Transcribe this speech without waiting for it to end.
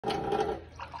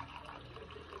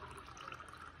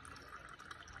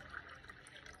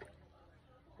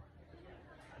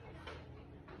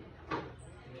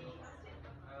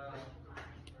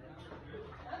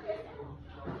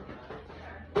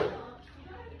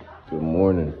Good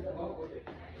morning.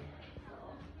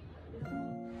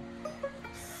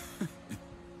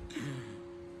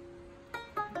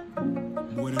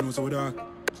 Morning, what's up, dog?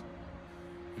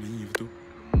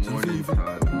 Morning,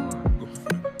 Taiwan.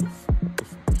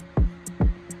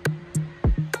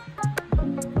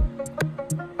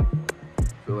 I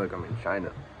feel like I'm in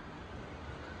China.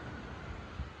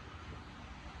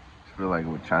 I feel like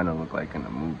what China look like in the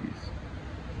movies.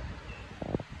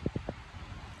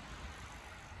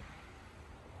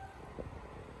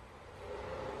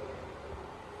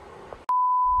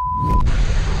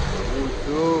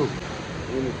 YouTube,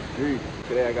 in the street.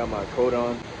 Today I got my coat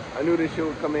on. I knew this shit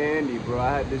would come in handy, bro.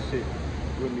 I had this shit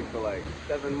with me for like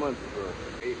 7 months, bro.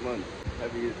 8 months.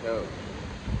 Heavy as hell.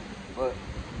 But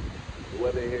the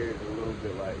weather here is a little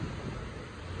bit like,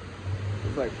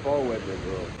 it's like fall weather,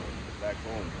 bro, back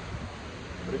home.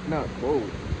 But it's not cold.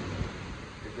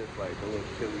 It's just like a little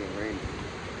chilly and rainy.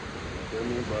 You feel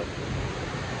me? But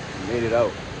we made it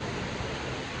out.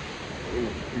 In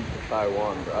the streets of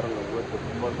Taiwan, bro. I don't know what the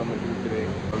fuck I'm gonna do today. I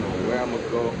don't know where I'm gonna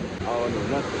go. I don't know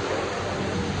nothing, bro.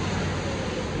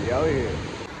 We out here.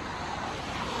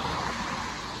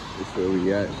 This is where we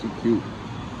at. She cute.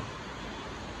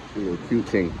 She a little cute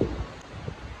thing.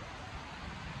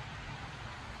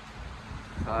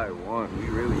 Taiwan, we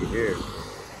really here.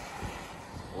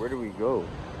 Where do we go?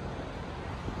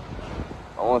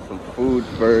 I want some food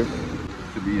first,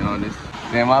 to be honest.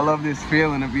 Damn, I love this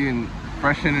feeling of being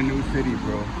fresh in a new city,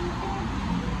 bro.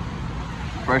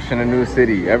 Fresh in a new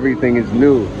city. Everything is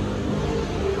new.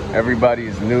 Everybody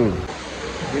is new.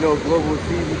 You know, global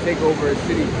Ceezy take over a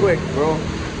city quick, bro.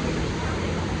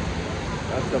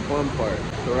 That's the fun part.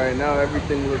 So right now,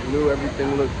 everything looks new.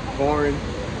 Everything looks foreign.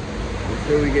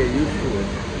 Until we get used to it.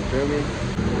 You feel me?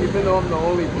 Even though I'm the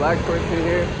only black person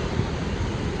here,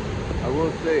 I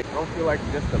will say, I don't feel like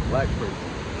just a black person.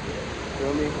 You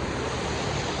feel me?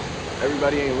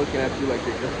 Everybody ain't looking at you like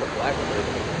you're just a black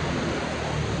person.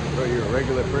 Bro, you're a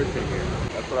regular person here.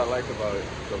 That's what I like about it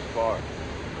so far. You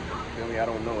feel me? I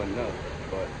don't know enough,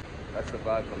 but that's the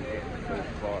vibe I'm getting so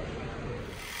far.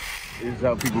 This is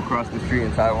how people cross the street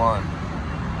in Taiwan.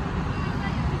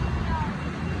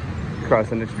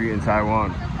 Crossing the street in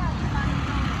Taiwan.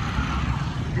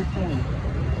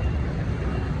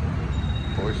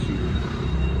 Horseshoe.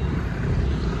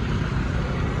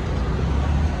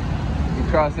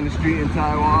 Crossing the street in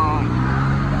Taiwan.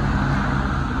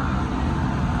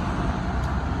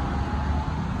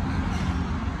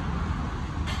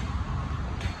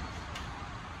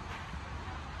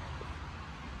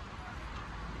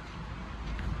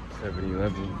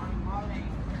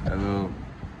 Hello.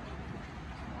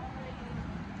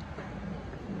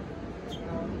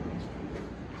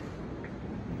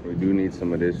 We do need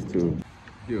some of this too.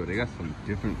 Yo, they got some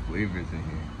different flavors in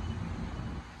here.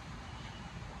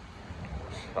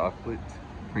 Chocolate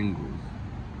Pringles.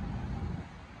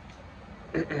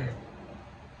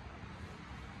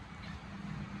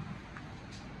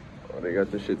 Oh, they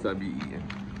got the shits I be eating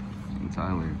in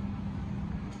Thailand.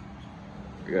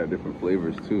 They got different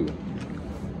flavors too.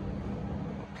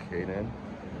 Okay then.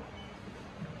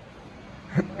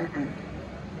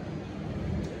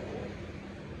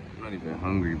 I'm not even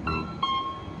hungry, bro.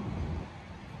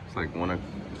 It's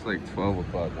like 12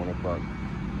 o'clock, 1 o'clock.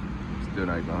 Still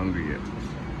not even hungry yet.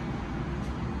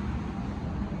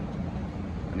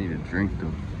 I need a drink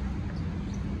though.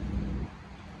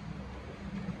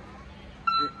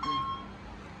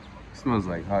 It smells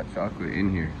like hot chocolate in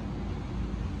here.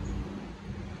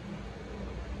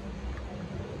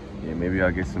 Yeah, maybe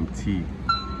I'll get some tea.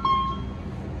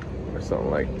 Or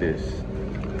something like this.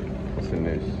 What's in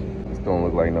this? This don't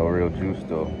look like no real juice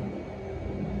though.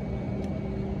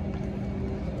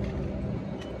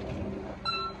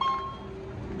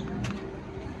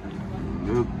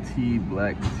 Milk tea,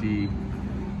 black tea.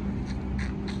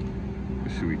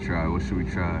 What should we try? What should we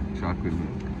try? Chocolate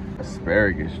milk.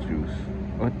 Asparagus juice.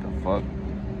 What the fuck?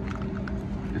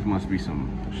 This must be some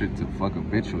shit to fuck a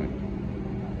bitch with.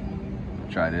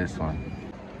 Try this one.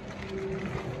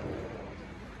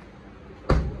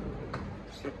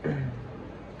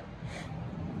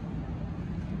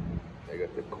 They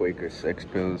got the Quaker sex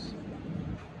pills.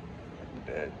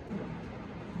 Dead.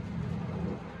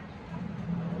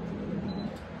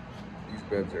 These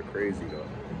beds are crazy though.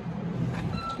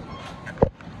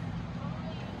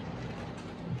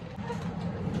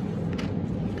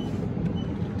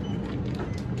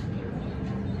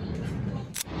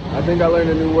 I think I learned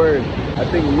a new word. I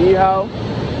think ni hao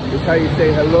is how you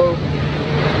say hello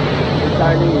in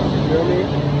Chinese, you feel me?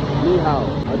 Ni hao.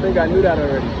 I think I knew that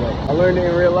already, but I learned it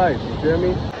in real life, you feel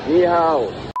me? Ni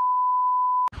hao.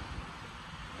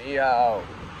 Ni hao.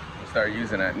 start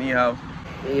using that. Ni hao.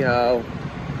 Ni hao.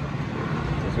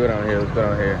 Let's go down here. Let's go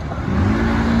down here.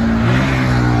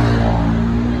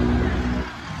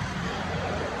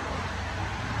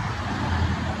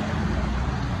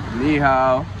 Ni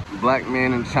hao. Black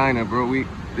man in China, bro.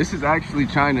 This is actually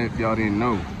China if y'all didn't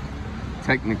know.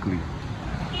 Technically.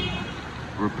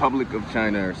 Republic of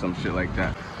China or some shit like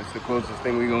that. That's the closest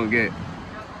thing we gonna get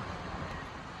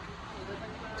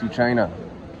to China.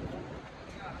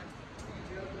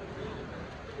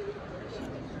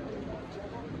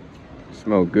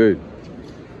 Smell good.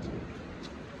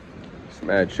 It's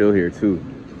mad chill here too.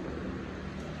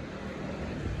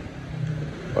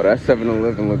 Oh, that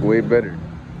 7-Eleven look way better.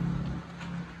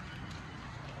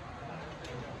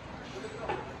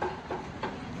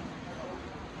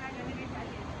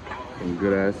 Some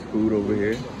good ass food over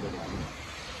here.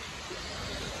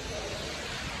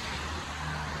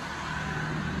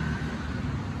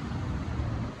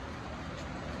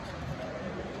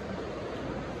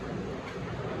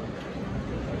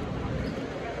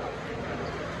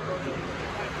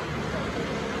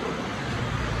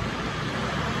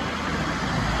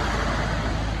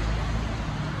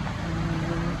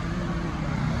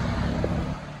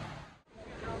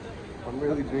 I'm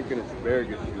really drinking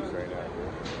asparagus juice right now, bro.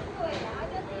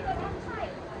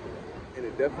 And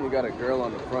it definitely got a girl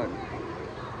on the front.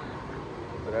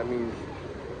 So that means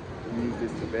you use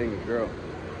this to bang a girl.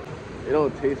 It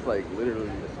don't taste like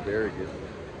literally asparagus.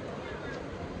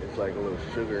 It's like a little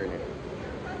sugar in it.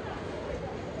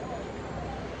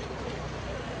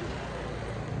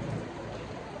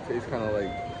 Tastes kind of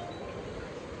like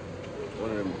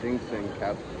one of them ginseng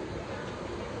capsules.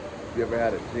 You ever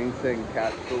had a ginseng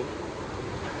capsule?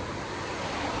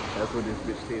 That's what this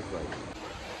bitch tastes like.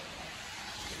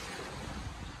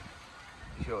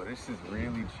 Yo, this is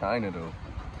really China though.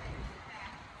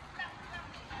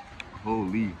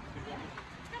 Holy.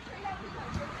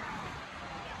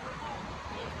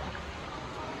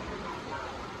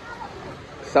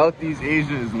 Southeast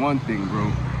Asia is one thing,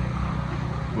 bro.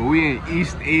 But we in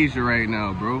East Asia right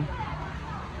now, bro.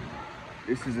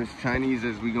 This is as Chinese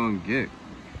as we gonna get.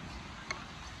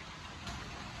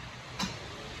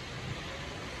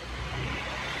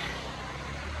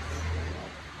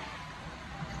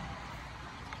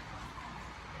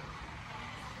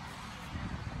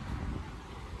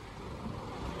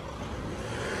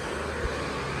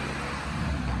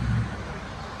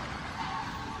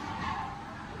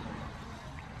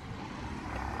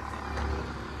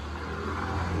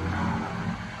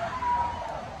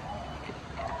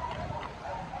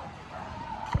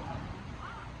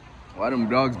 Why them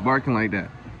dogs barking like that?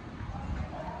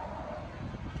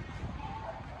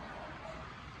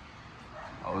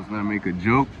 I was gonna make a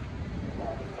joke,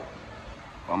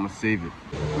 but I'm gonna save it.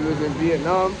 If we was in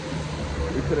Vietnam,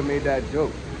 we could have made that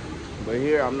joke. But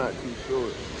here, I'm not too sure.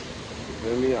 You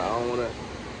feel me? I don't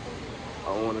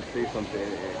wanna say something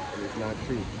and it's not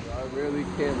true. I really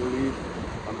can't believe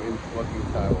I'm in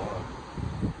fucking Taiwan.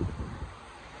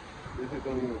 This shit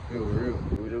don't even feel real.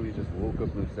 We literally just woke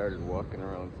up and started walking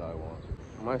around Taiwan.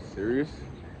 Am I serious?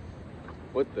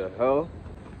 What the hell?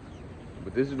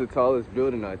 But this is the tallest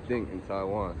building, I think, in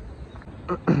Taiwan.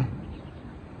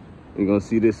 We're gonna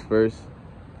see this first.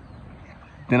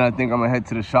 Then I think I'm gonna head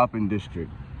to the shopping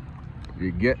district.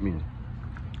 You get me?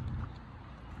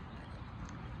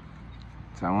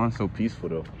 Taiwan's so peaceful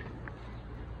though.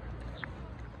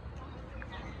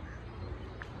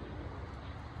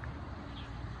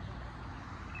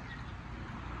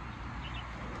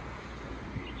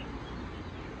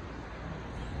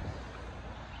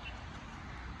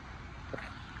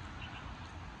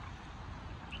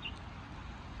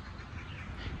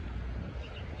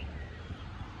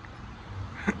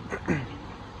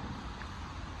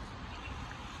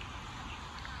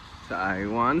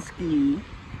 Taiwan ski.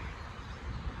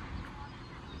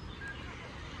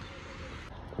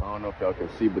 I don't know if y'all can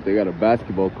see, but they got a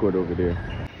basketball court over there.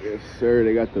 Yes, sir.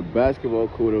 They got the basketball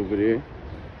court over there.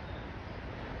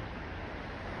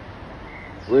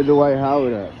 Where's Dwight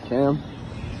Howard at, Sam?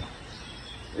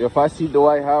 If I see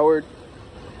Dwight Howard,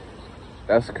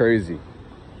 that's crazy.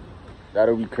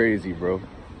 That'll be crazy, bro.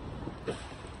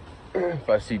 If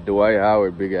I see Dwight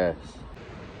Howard, big ass.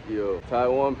 Yo,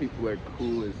 Taiwan people are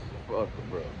cool as fuck,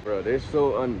 bro. Bro, they're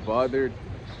so unbothered.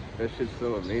 That shit's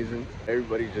so amazing.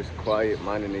 Everybody just quiet,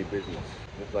 minding their business.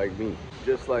 Just like me.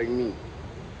 Just like me.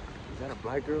 Is that a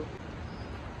black girl?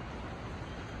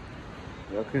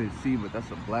 Y'all couldn't see, but that's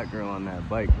a black girl on that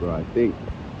bike, bro, I think.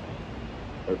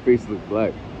 Her face looks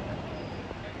black.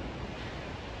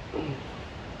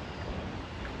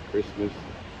 Christmas.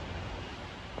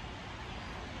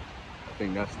 I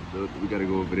think that's the building. We gotta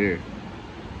go over there.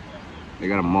 They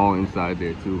got a mall inside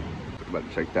there too. About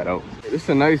to check that out. It's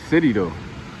a nice city though.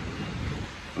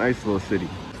 Nice little city.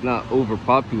 It's not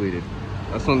overpopulated.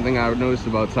 That's one thing I've noticed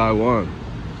about Taiwan.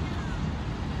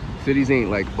 Cities ain't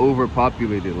like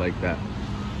overpopulated like that.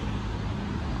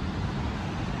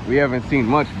 We haven't seen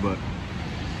much, but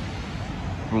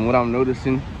from what I'm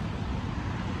noticing,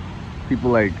 people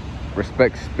like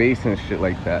respect space and shit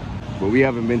like that. But we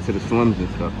haven't been to the slums and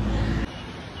stuff.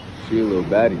 She a little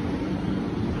baddie.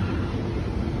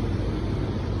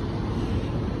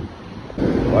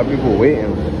 Why people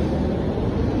waiting?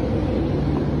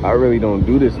 I really don't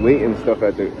do this waiting stuff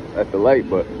at the light,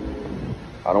 but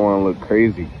I don't want to look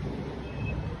crazy.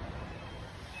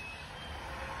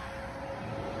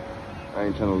 I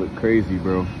ain't trying to look crazy,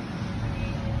 bro.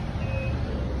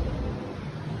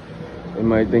 They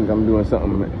might think I'm doing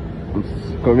something. I'm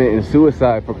committing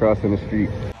suicide for crossing the street.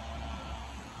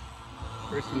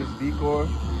 Christmas decor.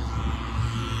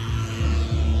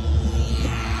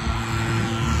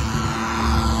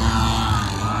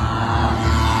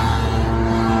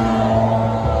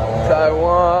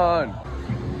 Taiwan.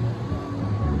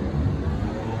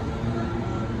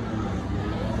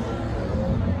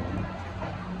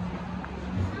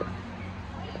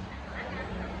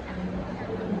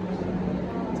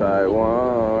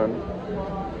 Taiwan.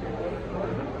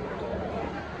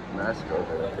 Mascot.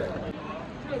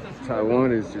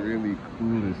 Taiwan is really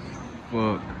cool as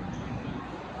fuck.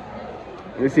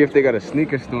 Let me see if they got a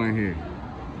sneaker store in here.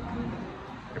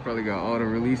 They probably got all the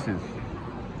releases.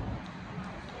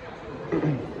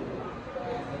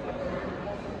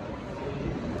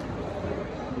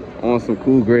 I want some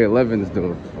cool gray 11s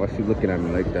though. Why she looking at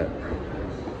me like that?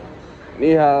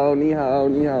 Ni hao, ni hao,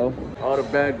 ni hao. All the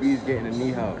bad bees getting a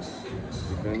ni hao.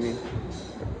 You feel me?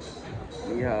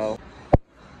 Ni hao.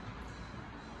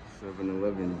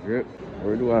 7-Eleven drip.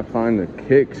 Where do I find the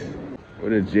kicks? Where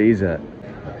the J's at?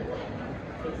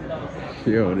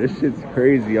 Yo, this shit's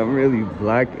crazy. I'm really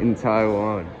black in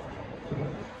Taiwan.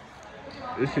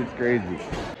 This shit's crazy.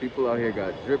 People out here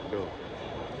got drip though.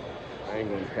 I ain't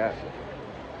gonna cap.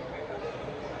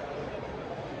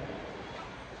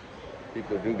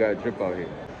 People do got drip out here.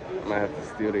 I might have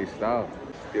to steal their style.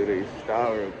 Steal their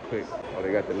style real quick. Oh,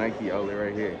 they got the Nike outlet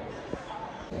right here.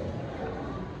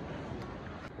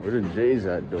 Where the J's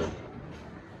at though?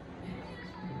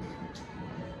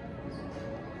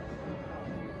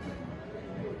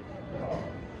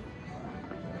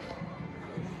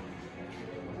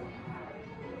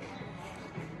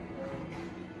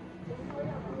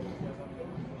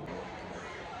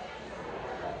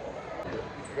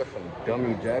 Got some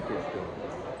dummy jackets though.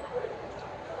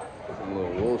 Some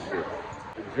little wool shit.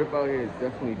 The drip out here is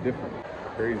definitely different.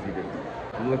 Crazy different.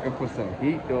 I'm looking for some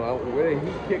heat though. Where the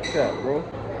heat kicks at, bro?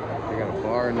 They got a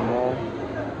bar in the mall.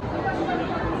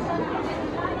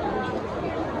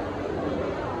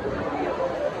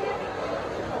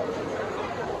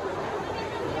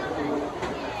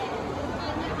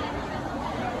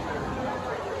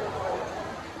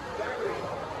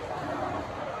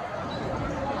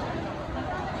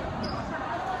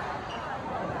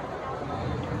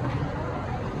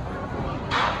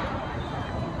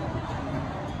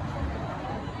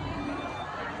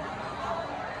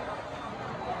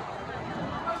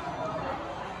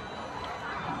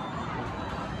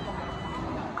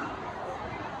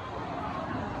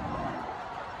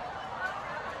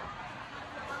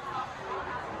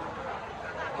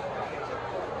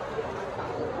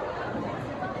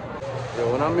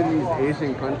 Yo, when I'm in these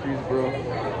Asian countries, bro,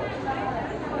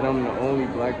 and I'm the only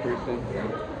black person,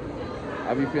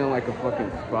 I be feeling like a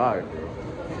fucking spy, bro.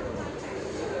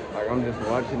 Like I'm just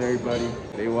watching everybody,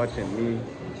 they watching me,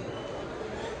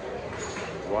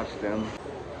 watch them,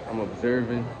 I'm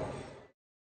observing.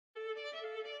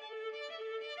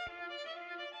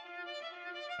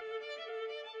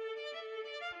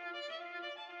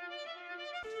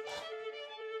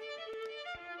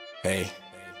 Hey,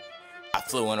 I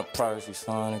flew in a private, she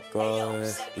sliding a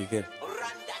ghost. You get it?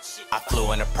 I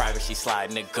flew in a private, she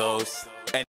sliding a ghost.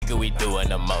 And nigga, we doing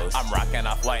the most. I'm rocking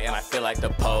off white and I feel like the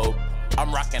Pope.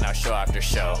 I'm rocking out show after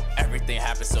show. Everything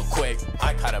happens so quick.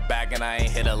 I caught a bag and I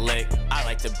ain't hit a lick. I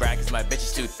like to brag cause my bitch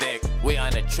is too thick. We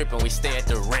on a trip and we stay at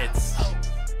the Ritz.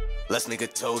 Let's make a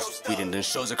toast. We done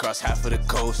shows across half of the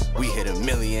coast. We hit 1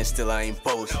 million, still I ain't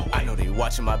post. I know they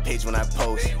watching my page when I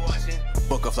post.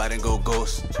 Book a flight and go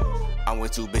ghost. I'm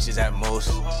with 2 bitches at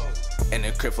most. In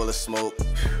a crib full of smoke.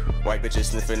 White bitches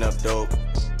sniffing up dope.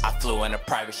 I flew in a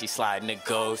private, she sliding a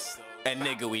ghost. And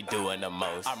nigga, we doing the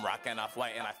most. I'm rocking off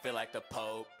white and I feel like the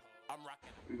Pope.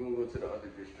 We gonna go to the other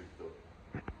district though.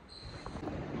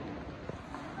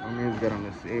 My man's got on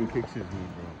the same kicks as me,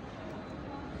 bro.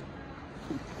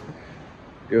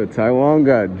 Yo, Taiwan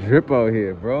got drip out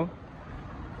here, bro.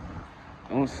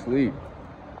 Don't sleep.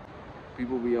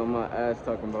 People be on my ass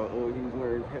talking about, oh, he's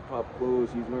wearing hip-hop clothes,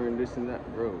 he's wearing this and that.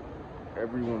 Bro,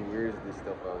 everyone wears this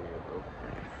stuff out here, bro.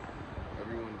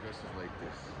 Everyone dresses like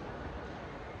this.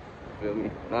 You feel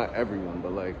me? Not everyone,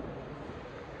 but like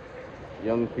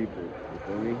young people, you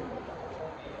feel me?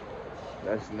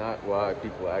 That's not why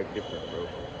people act different, bro.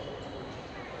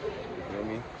 You feel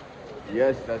me?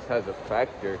 Yes, that has a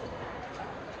factor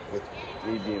with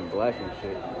me being black and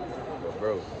shit, but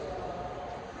bro,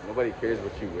 nobody cares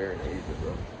what you wear in Asia,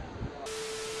 bro.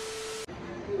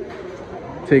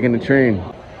 Taking the train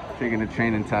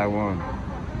in Taiwan.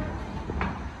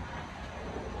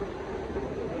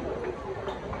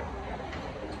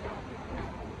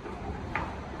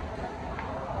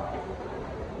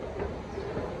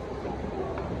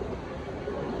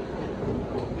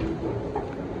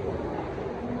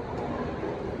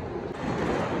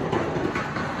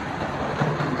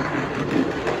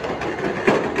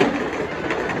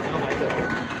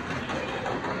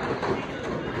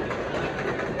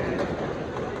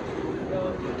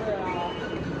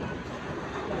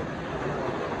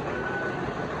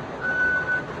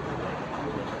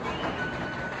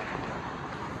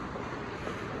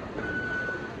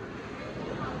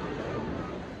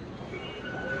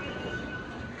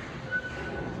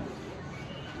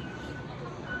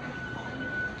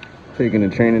 Taking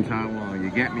the train in Taiwan, you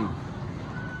get me?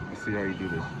 Let's see how you do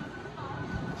this.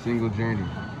 Single journey.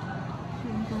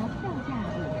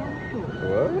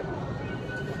 What?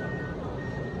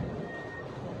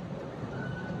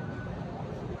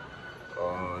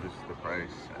 Oh, this is the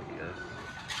price, I guess.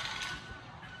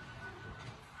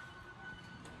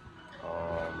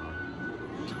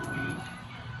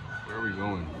 Where are we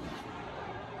going?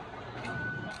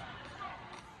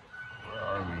 Where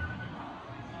are we?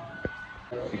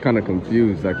 I'm kind of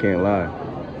confused, I can't lie.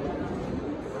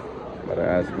 Gotta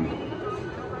ask him.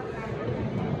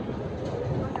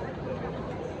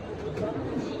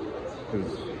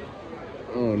 Cause,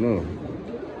 I don't know.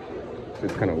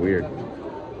 It's kind of weird.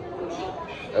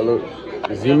 Hello,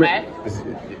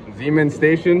 Zeeman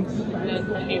Station?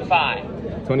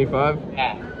 25. 25?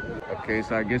 Yeah. Okay,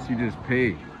 so I guess you just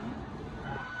pay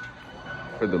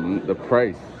for the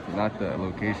price, not the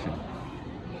location.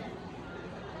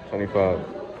 25.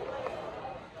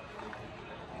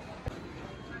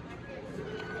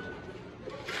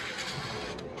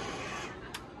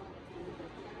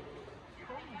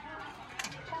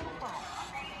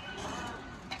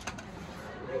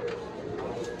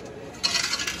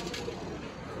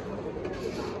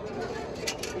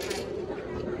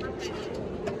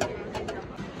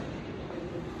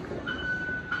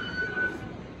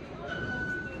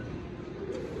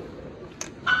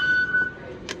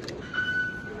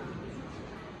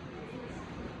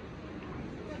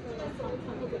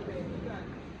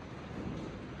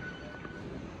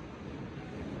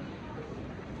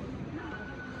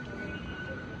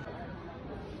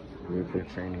 We put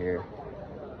train here.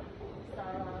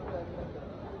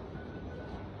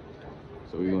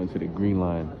 So we're going to the green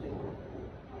line.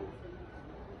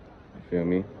 You feel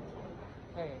me?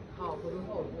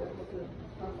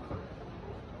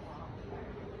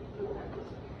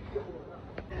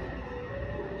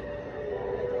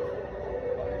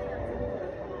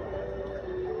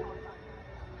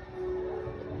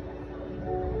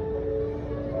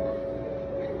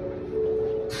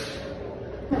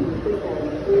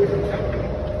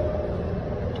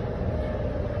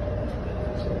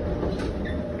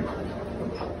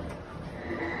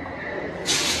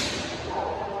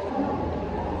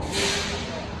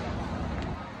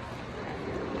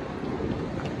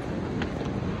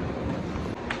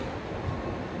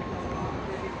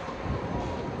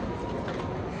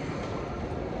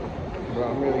 Bro,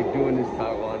 I'm really doing this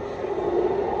Taiwan shit.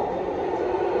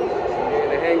 I'm getting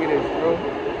the hang of this, bro.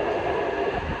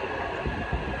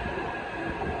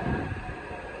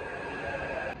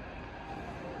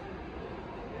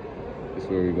 This is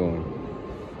where we're going.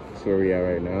 This is where we at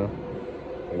right now.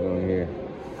 We're going here.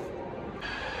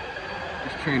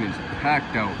 This train is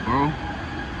packed out, bro.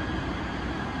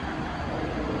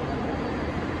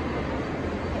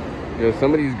 Yo,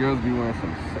 some of these girls be wearing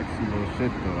some sexy little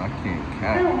shit though. I can't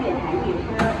cap.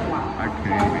 I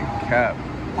can't even cap.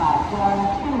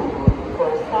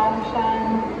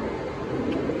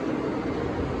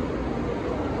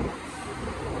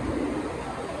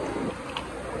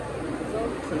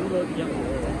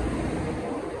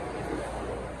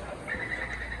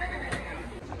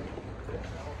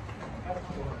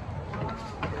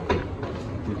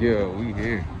 Yeah, we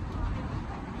here.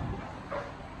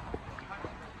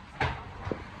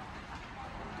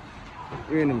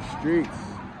 We're in them streets.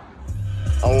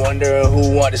 I'm wondering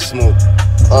who want to smoke.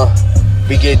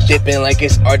 We get dipping like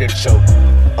it's artichoke.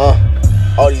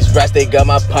 All these rats, they got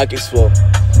my pockets full.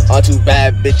 Two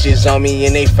bad bitches on me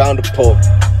and they found a pole.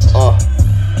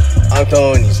 I'm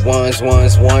throwing these ones.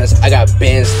 I got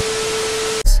bins.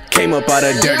 Came up out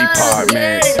of dirty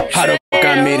apartments. How the fuck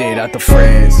I made it out the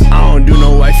friends? I don't do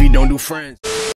no wifey, don't do friends.